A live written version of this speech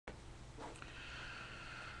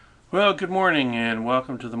Well, good morning and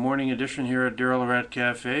welcome to the morning edition here at daryllorette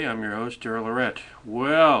Cafe. I'm your host, Daryl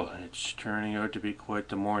Well, it's turning out to be quite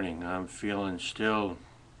the morning. I'm feeling still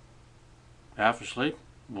half asleep.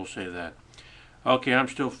 We'll say that. Okay, I'm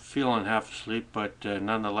still feeling half asleep, but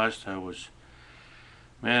nonetheless, I was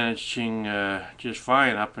managing just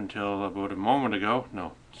fine up until about a moment ago.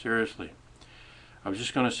 No, seriously. I was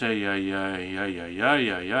just going to say,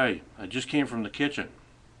 I just came from the kitchen.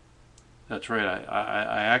 That's right.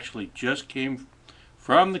 I actually just came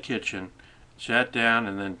from the kitchen, sat down,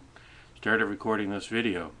 and then started recording this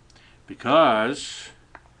video because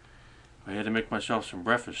I had to make myself some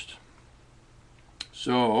breakfast.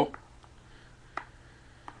 So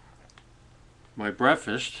my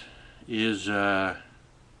breakfast is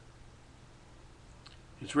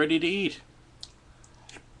it's ready to eat.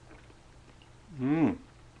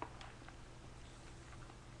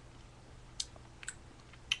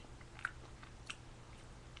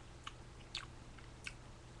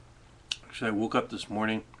 Actually, I woke up this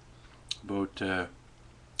morning about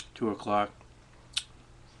 2 o'clock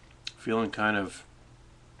feeling kind of,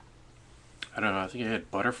 I don't know, I think I had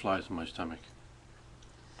butterflies in my stomach.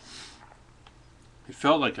 It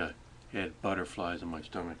felt like I had butterflies in my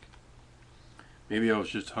stomach. Maybe I was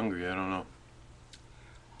just hungry, I don't know.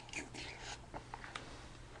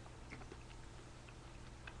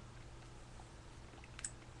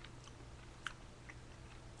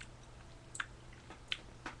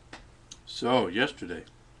 So, yesterday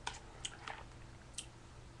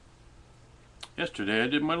I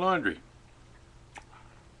did my laundry.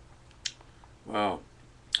 Wow,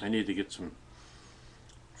 I need to get some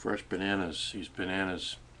fresh bananas. These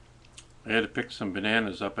bananas, I had to pick some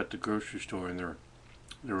bananas up at the grocery store, and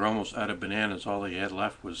they were almost out of bananas. All they had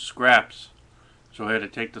left was scraps, so I had to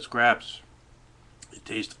take the scraps. They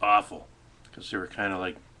taste awful because they were kind of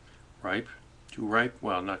like ripe, too ripe.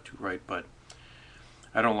 Well, not too ripe, but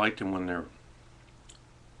I don't like them when they're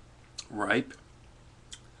ripe.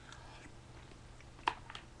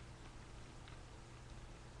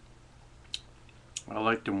 I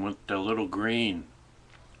like them with the little green.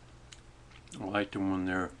 I like them when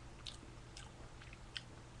they're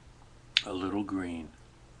a little green.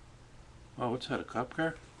 Oh, what's that, a cop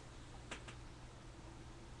car?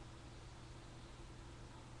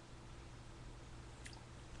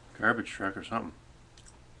 Garbage truck or something.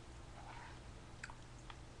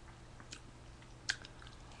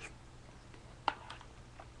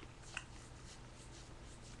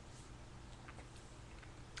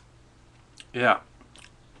 Yeah.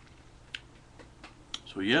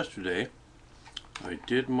 So yesterday, I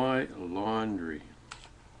did my laundry.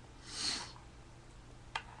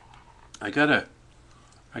 I got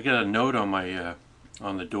a note on my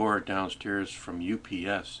on the door downstairs from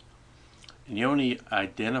UPS, and the only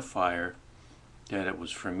identifier that it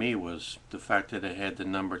was for me was the fact that it had the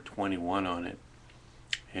number 21 on it.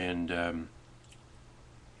 And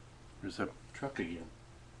there's a truck again.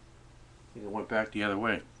 I think it went back the other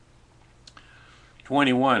way.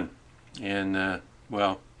 21, and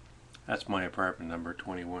well, that's my apartment number,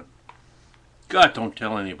 21. God, don't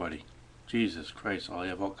tell anybody. Jesus Christ, I'll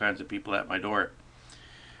have all kinds of people at my door.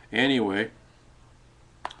 Anyway,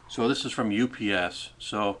 so this is from UPS.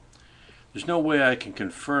 So there's no way I can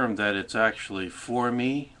confirm that it's actually for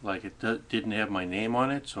me. Like it didn't have my name on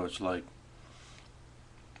it. So it's like,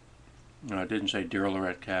 it didn't say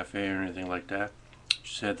daryllorette Cafe or anything like that. It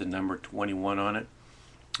just had the number 21 on it.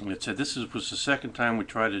 And it said was the second time we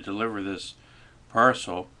tried to deliver this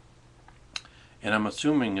parcel. And I'm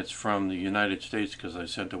assuming it's from the United States because I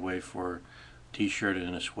sent away for a t-shirt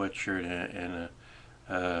and a sweatshirt and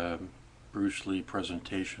a Bruce Lee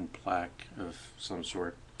presentation plaque of some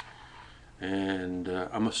sort. And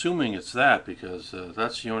I'm assuming it's that because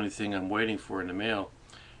that's the only thing I'm waiting for in the mail.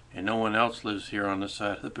 And no one else lives here on this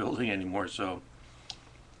side of the building anymore. So,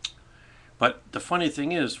 but the funny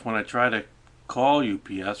thing is, when I try to call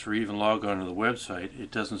UPS or even log on to the website, it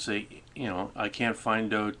doesn't say, I can't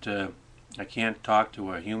find out, I can't talk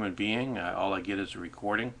to a human being. All I get is a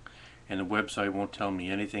recording, and the website won't tell me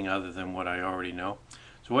anything other than what I already know.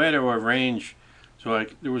 So I had to arrange,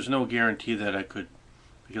 there was no guarantee that I could,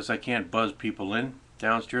 because I can't buzz people in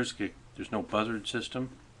downstairs. There's no buzzard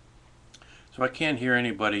system. So I can't hear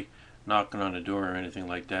anybody knocking on the door or anything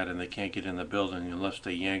like that, and they can't get in the building unless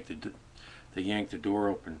they yank the door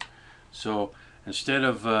open. So instead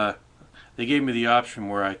of, they gave me the option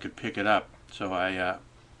where I could pick it up. So I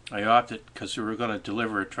opted, because we were going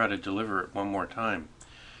to try to deliver it one more time.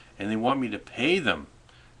 And they want me to pay them.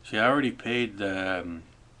 See, I already paid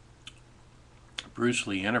Bruce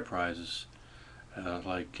Lee Enterprises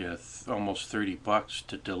almost $30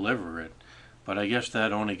 to deliver it. but I guess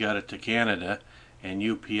that only got it to Canada, and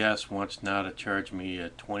UPS wants now to charge me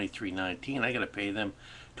 $23.19. I got to pay them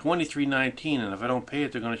 $23.19, and if I don't pay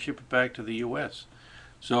it, they're going to ship it back to the U.S.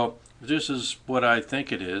 So this is what I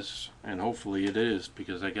think it is, and hopefully it is,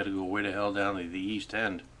 because I got to go way the hell down to the East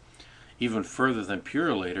End, even further than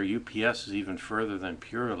Purolator. UPS is even further than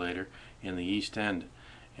Purolator in the East End,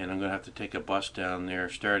 and I'm going to have to take a bus down there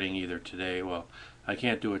starting either today. Well, I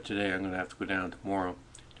can't do it today. I'm going to have to go down tomorrow.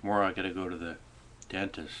 Tomorrow I got to go to the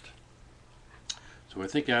dentist. So I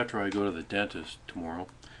think after I go to the dentist tomorrow,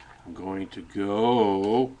 I'm going to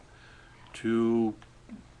go to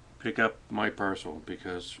pick up my parcel,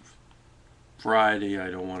 because Friday I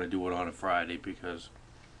don't want to do it on a Friday because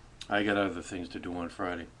I got other things to do on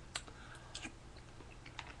Friday.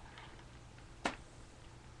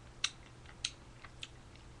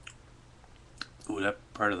 Ooh, that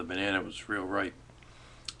part of the banana was real ripe.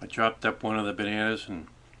 I chopped up one of the bananas and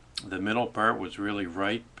the middle part was really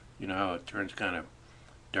ripe. You know how it turns kind of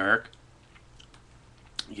dark?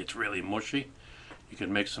 It gets really mushy. You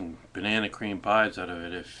could make some banana cream pies out of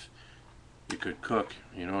it if you could cook.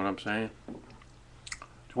 You know what I'm saying?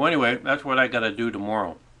 So anyway, that's what I got to do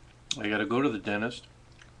tomorrow. I got to go to the dentist.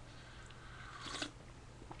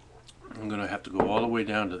 I'm going to have to go all the way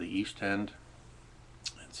down to the East End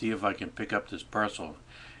and see if I can pick up this parcel.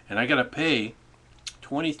 And I got to pay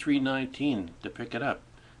 $23.19 to pick it up,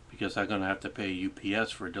 because I'm going to have to pay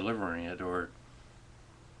UPS for delivering it, or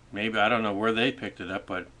maybe I don't know where they picked it up,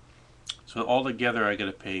 but so altogether I got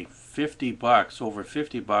to pay $50, over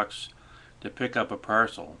 $50 to pick up a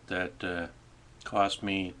parcel that cost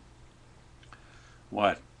me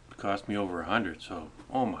what? It cost me over $100. So,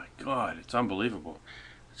 oh my God, it's unbelievable.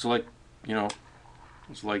 It's like, you know,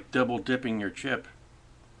 it's like double dipping your chip.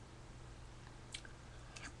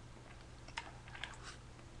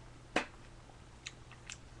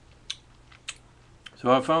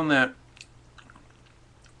 So I found that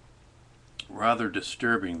rather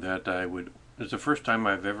disturbing, that it's the first time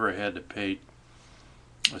I've ever had to pay,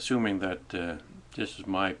 assuming that this is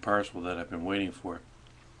my parcel that I've been waiting for.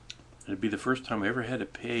 It'd be the first time I ever had to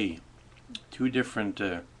pay two different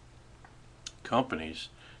companies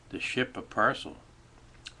to ship a parcel.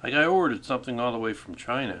 Like, I ordered something all the way from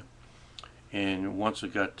China, and once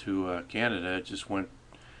it got to Canada, it just went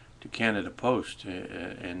to Canada Post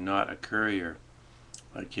and not a courier.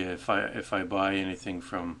 Like if I buy anything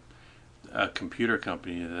from a computer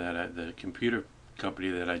company the computer company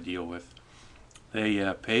that I deal with, they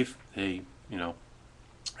they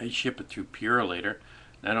ship it through Purolator,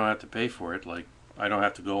 and I don't have to pay for it. Like, I don't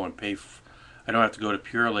have to go and pay. I don't have to go to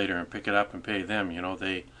Purolator and pick it up and pay them. You know,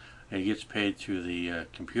 it gets paid through the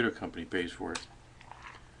computer company pays for it.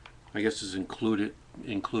 I guess it's included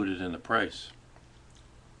in the price.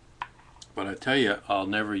 But I tell you, I'll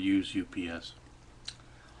never use UPS.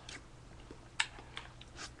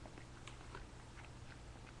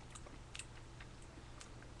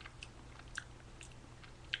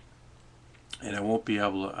 And I won't be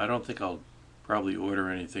able to, I don't think I'll probably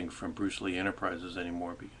order anything from Bruce Lee Enterprises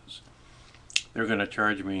anymore, because they're going to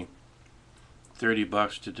charge me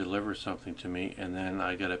 $30 to deliver something to me, and then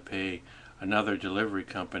I got to pay another delivery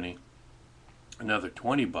company another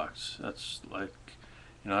 $20. That's like,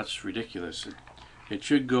 you know, that's ridiculous. It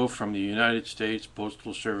should go from the United States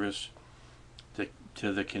Postal Service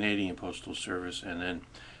to the Canadian Postal Service, and then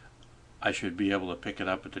I should be able to pick it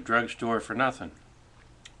up at the drugstore for nothing.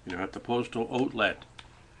 You know, at the postal outlet.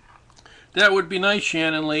 That would be nice,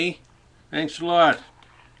 Shannon Lee. Thanks a lot.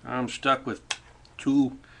 I'm stuck with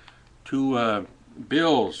two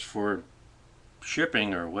bills for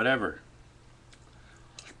shipping or whatever.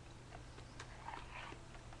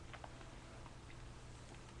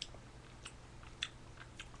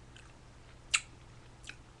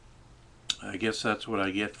 I guess that's what I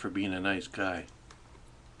get for being a nice guy.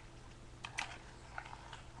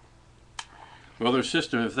 Well, their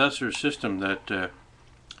system, if that's their system, that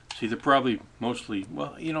see, they're probably mostly,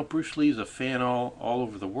 well, you know, Bruce Lee's a fan all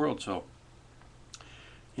over the world, so,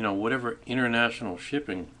 you know, whatever international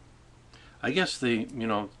shipping, I guess they, you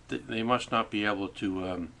know, they must not be able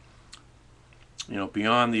to, you know,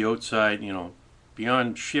 beyond the outside, you know,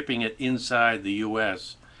 beyond shipping it inside the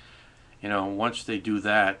U.S., you know, once they do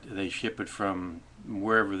that, they ship it from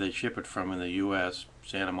wherever they ship it from in the U.S.,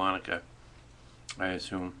 Santa Monica, I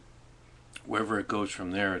assume. Wherever it goes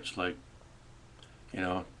from there, it's like, you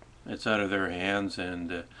know, it's out of their hands,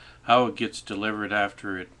 and how it gets delivered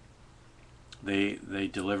after it, they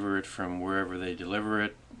deliver it from wherever they deliver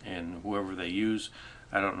it, and whoever they use.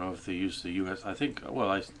 I don't know if they use the U.S. I think,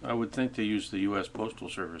 well, I would think they use the U.S. Postal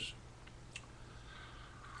Service.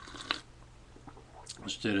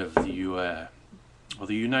 instead of the well,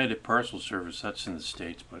 the United Parcel Service. That's in the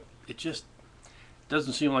States, but it just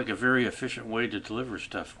doesn't seem like a very efficient way to deliver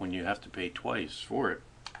stuff when you have to pay twice for it.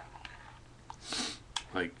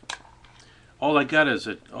 Like, all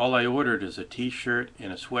I ordered is a T-shirt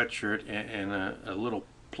and a sweatshirt and a little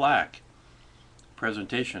plaque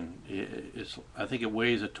presentation. I think it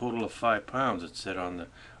weighs a total of 5 pounds. It said on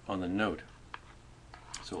the note.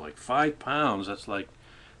 So like 5 pounds, that's like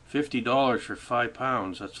 $50 for 5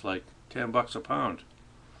 pounds. That's like $10 a pound.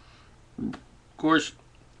 Of course,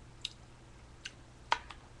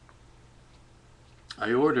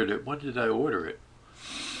 I ordered it. When did I order it?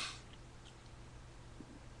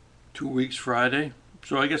 2 weeks Friday.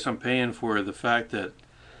 So I guess I'm paying for the fact that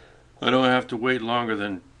I don't have to wait longer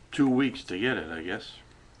than 2 weeks to get it, I guess.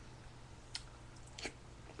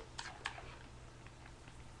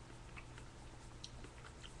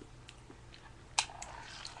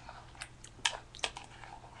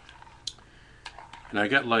 And I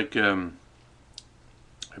got like, I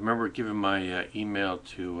remember giving my email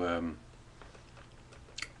to,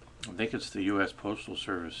 I think it's the U.S. Postal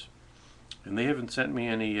Service. And they haven't sent me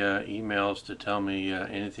any emails to tell me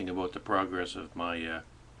anything about the progress of my,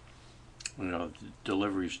 the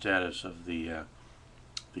delivery status of the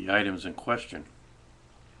items in question.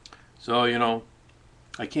 So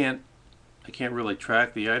I can't really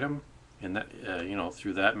track the item in that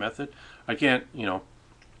through that method. I can't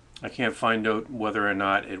find out whether or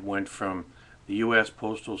not it went from the U.S.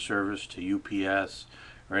 Postal Service to UPS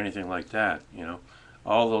or anything like that.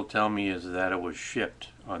 All they'll tell me is that it was shipped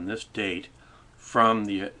on this date from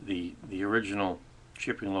the original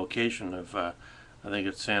shipping location of I think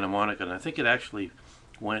it's Santa Monica, and I think it actually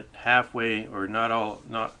went halfway, or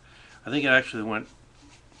I think it actually went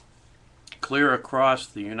clear across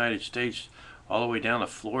the United States all the way down to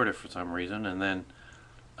Florida for some reason, and then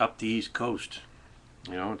up the East Coast.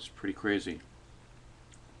 It's pretty crazy.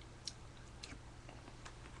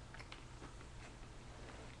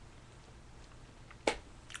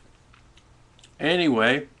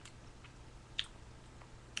 Anyway,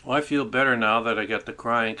 well, I feel better now that I got to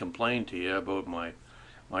cry and complain to you about my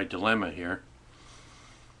dilemma here.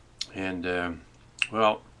 And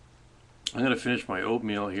well, I'm going to finish my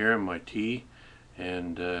oatmeal here and my tea,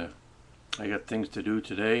 and I got things to do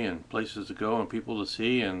today and places to go and people to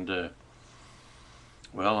see, and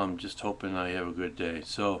well, I'm just hoping I have a good day.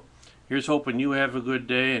 So here's hoping you have a good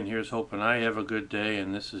day, and here's hoping I have a good day,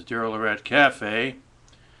 and this is Daryllorette Cafe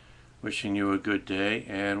wishing you a good day,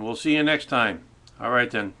 and we'll see you next time. All right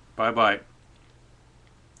then, bye-bye.